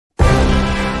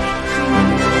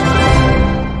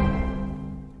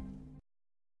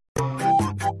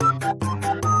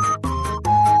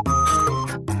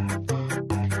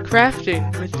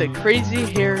Crafting with the Crazy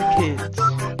Hair Kids.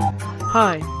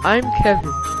 Hi, I'm Kevin.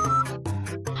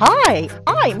 Hi,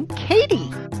 I'm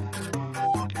Katie.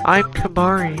 I'm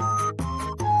Kamari.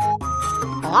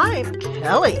 I'm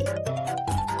Kelly.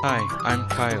 Hi, I'm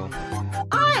Kyle.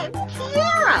 I'm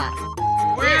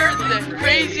Kiara. We're the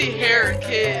Crazy Hair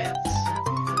Kids.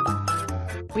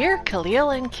 We're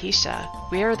Khalil and Keisha.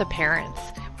 We're the parents.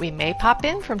 We may pop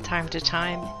in from time to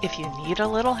time if you need a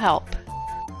little help.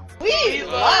 We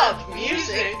love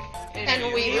music,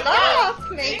 and we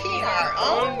love making our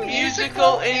own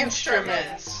musical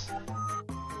instruments.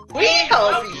 We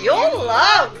hope you'll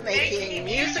love making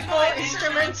musical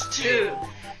instruments too.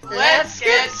 Let's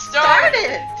get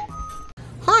started!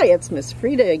 Hi, it's Miss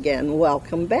Frida again.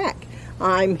 Welcome back.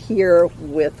 I'm here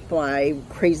with my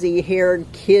crazy-haired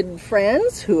kid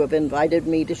friends who have invited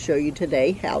me to show you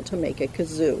today how to make a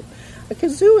kazoo. A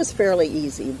kazoo is fairly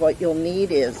easy. What you'll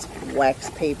need is wax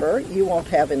paper. You won't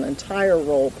have an entire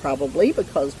roll probably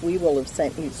because we will have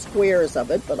sent you squares of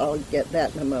it, but I'll get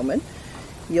that in a moment.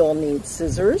 You'll need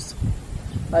scissors,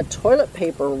 a toilet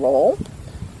paper roll,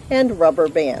 and rubber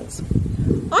bands.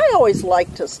 I always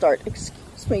like to start,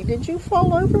 excuse me, did you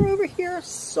fall over here?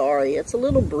 Sorry, it's a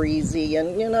little breezy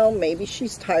and maybe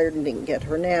she's tired and didn't get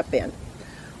her nap in.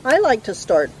 I like to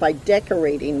start by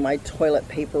decorating my toilet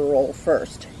paper roll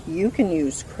first. You can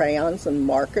use crayons and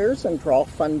markers and draw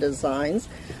fun designs,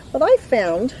 but I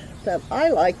found that I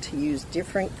like to use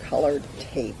different colored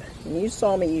tape. And you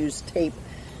saw me use tape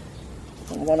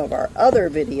in one of our other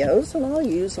videos, and I'll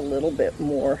use a little bit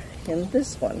more in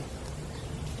this one.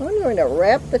 I'm going to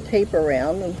wrap the tape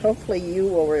around, and hopefully you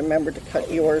will remember to cut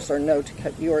yours or know to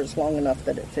cut yours long enough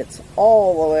that it fits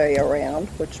all the way around,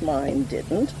 which mine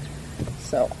didn't.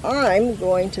 So I'm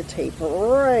going to tape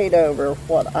right over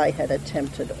what I had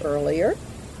attempted earlier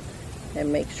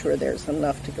and make sure there's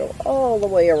enough to go all the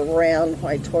way around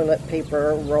my toilet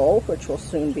paper roll, which will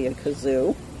soon be a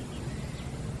kazoo.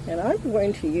 And I'm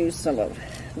going to use some of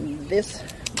this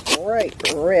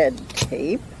bright red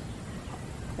tape,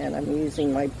 and I'm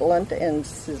using my blunt end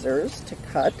scissors to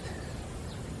cut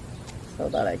so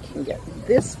that I can get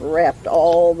this wrapped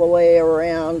all the way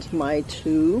around my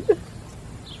tube.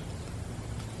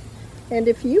 And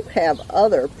if you have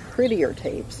other prettier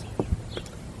tapes,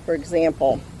 for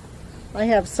example, I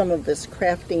have some of this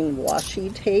crafting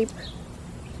washi tape.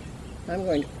 I'm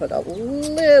going to put a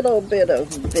little bit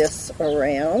of this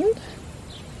around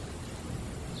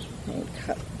and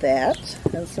cut that.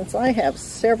 And since I have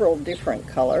several different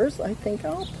colors, I think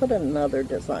I'll put another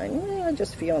design. I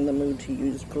just feel in the mood to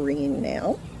use green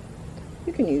now.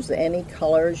 You can use any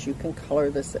colors. You can color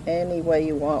this any way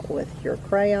you want with your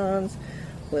crayons,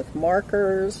 with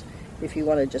markers, if you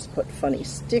want to just put funny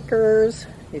stickers,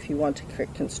 if you want to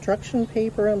create construction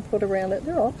paper and put around it.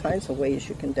 There are all kinds of ways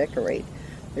you can decorate.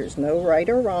 There's no right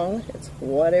or wrong. It's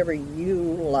whatever you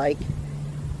like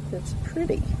that's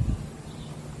pretty.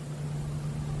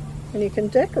 And you can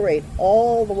decorate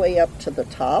all the way up to the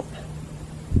top.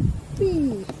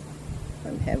 Whee!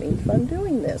 I'm having fun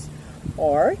doing this.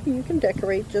 Or you can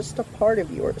decorate just a part of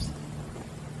yours.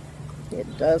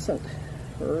 It doesn't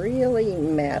really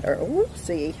matter.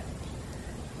 Whoopsie.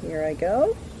 Here I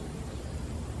go.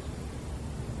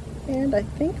 And I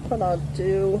think what I'll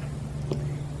do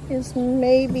is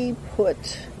maybe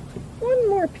put one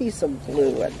more piece of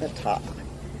blue at the top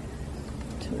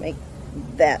to make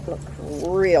that look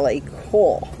really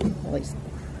cool. At least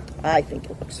I think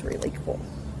it looks really cool.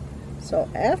 So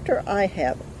after I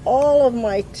have all of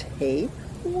my tape,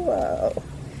 whoa,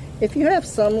 if you have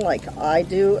some like I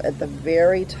do at the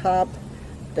very top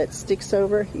that sticks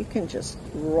over, you can just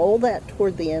roll that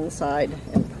toward the inside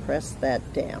and press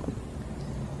that down.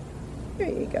 There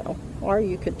you go. Or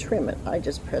you could trim it. I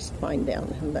just pressed mine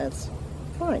down and that's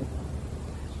fine.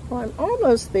 Well, I'm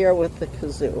almost there with the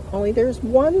kazoo. Only there's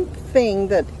one thing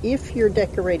that if you're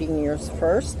decorating yours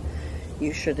first,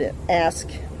 you should ask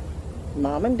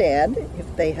Mom and Dad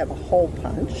if they have a hole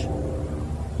punch.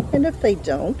 And if they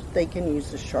don't, they can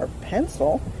use a sharp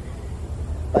pencil.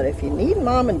 But if you need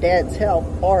Mom and Dad's help,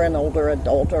 or an older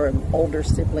adult or an older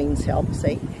sibling's help,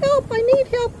 say, "Help, I need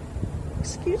help."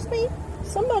 Excuse me?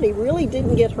 Somebody really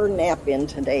didn't get her nap in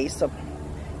today,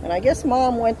 and I guess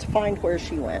Mom went to find where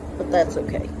she went, but that's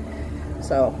okay.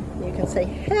 So you can say,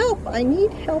 "Help, I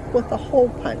need help with a hole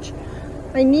punch.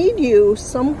 I need you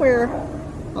somewhere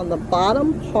on the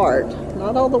bottom part,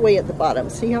 not all the way at the bottom.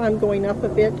 See how I'm going up a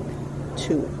bit?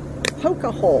 To poke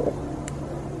a hole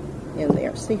in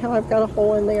there. See how I've got a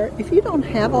hole in there? If you don't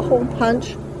have a hole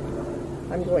punch,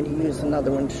 I'm going to use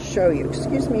another one to show you.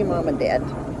 Excuse me, Mom and Dad.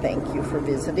 Thank you for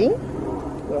visiting.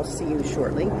 We'll see you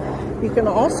shortly. You can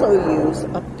also use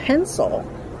a pencil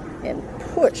and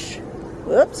push.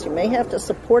 Whoops, you may have to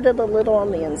support it a little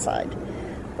on the inside,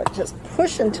 but just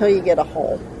push until you get a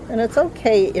hole. And it's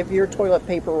okay if your toilet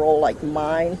paper roll, like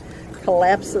mine,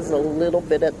 collapses a little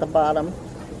bit at the bottom.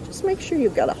 Just make sure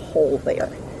you've got a hole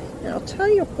there. And I'll tell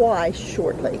you why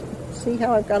shortly. See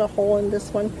how I've got a hole in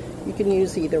this one? You can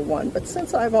use either one, but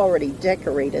since I've already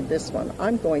decorated this one,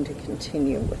 I'm going to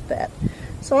continue with that.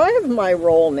 So I have my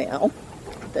roll now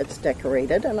that's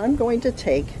decorated, and I'm going to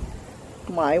take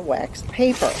my wax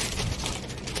paper.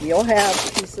 You'll have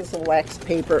pieces of wax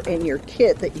paper in your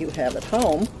kit that you have at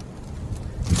home.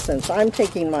 Since I'm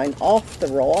taking mine off the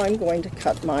roll, I'm going to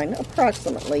cut mine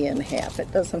approximately in half.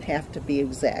 It doesn't have to be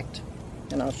exact,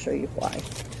 and I'll show you why.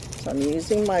 So I'm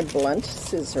using my blunt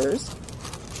scissors.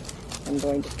 I'm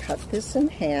going to cut this in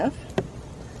half.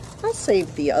 I'll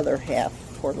save the other half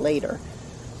for later,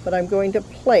 but I'm going to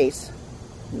place,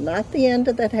 not the end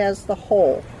that has the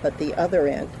hole, but the other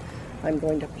end. I'm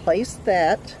going to place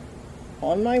that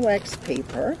on my wax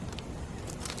paper,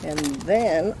 and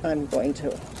then I'm going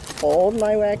to fold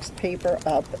my wax paper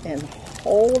up and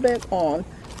hold it on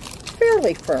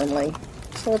fairly firmly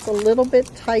so it's a little bit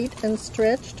tight and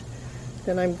stretched.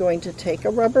 Then I'm going to take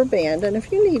a rubber band, and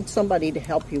if you need somebody to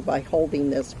help you by holding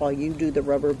this while you do the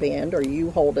rubber band, or you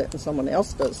hold it and someone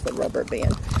else does the rubber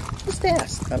band, just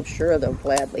ask. I'm sure they'll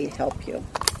gladly help you.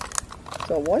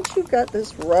 So once you've got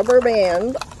this rubber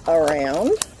band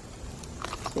around,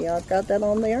 see how I've got that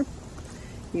on there?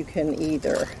 You can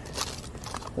either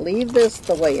leave this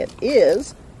the way it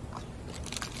is,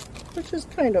 which is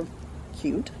kind of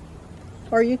cute,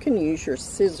 or you can use your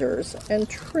scissors and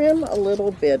trim a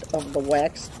little bit of the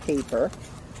waxed paper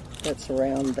that's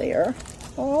around there,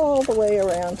 all the way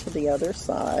around to the other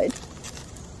side.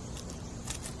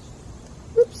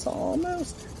 Oops,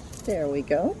 almost. There we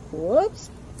go. Whoops.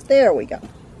 There we go.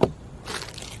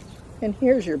 And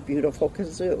here's your beautiful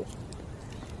kazoo.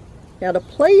 Now to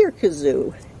play your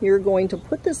kazoo, you're going to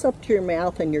put this up to your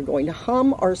mouth and you're going to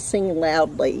hum or sing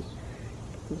loudly.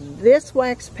 This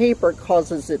wax paper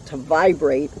causes it to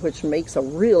vibrate, which makes a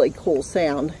really cool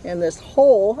sound, and this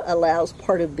hole allows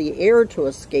part of the air to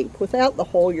escape. Without the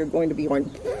hole, you're going to be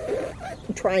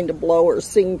trying to blow or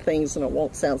sing things and it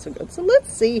won't sound so good. So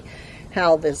let's see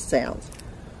how this sounds.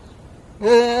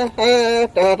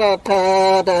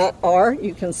 Or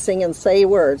you can sing and say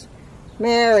words.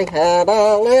 Mary had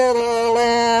a little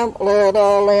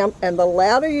lamb, and the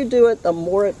louder you do it, the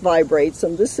more it vibrates,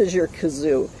 and this is your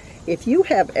kazoo. If you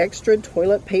have extra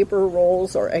toilet paper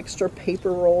rolls or extra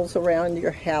paper rolls around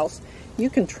your house,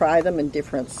 you can try them in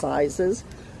different sizes.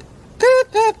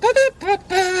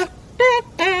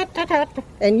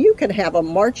 And you can have a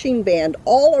marching band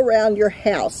all around your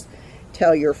house.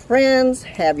 Tell your friends,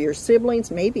 have your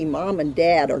siblings, maybe mom and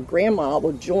dad or grandma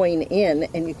will join in,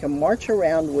 and you can march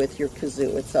around with your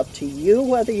kazoo. It's up to you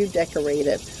whether you decorate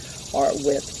it or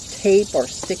with tape or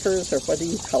stickers or whether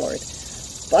you color it.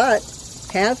 But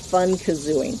have fun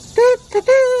kazooing.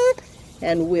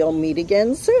 And we'll meet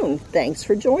again soon. Thanks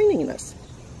for joining us.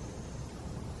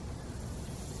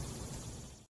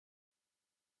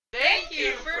 Thank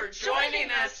you for joining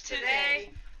us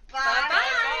today.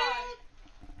 Bye-bye.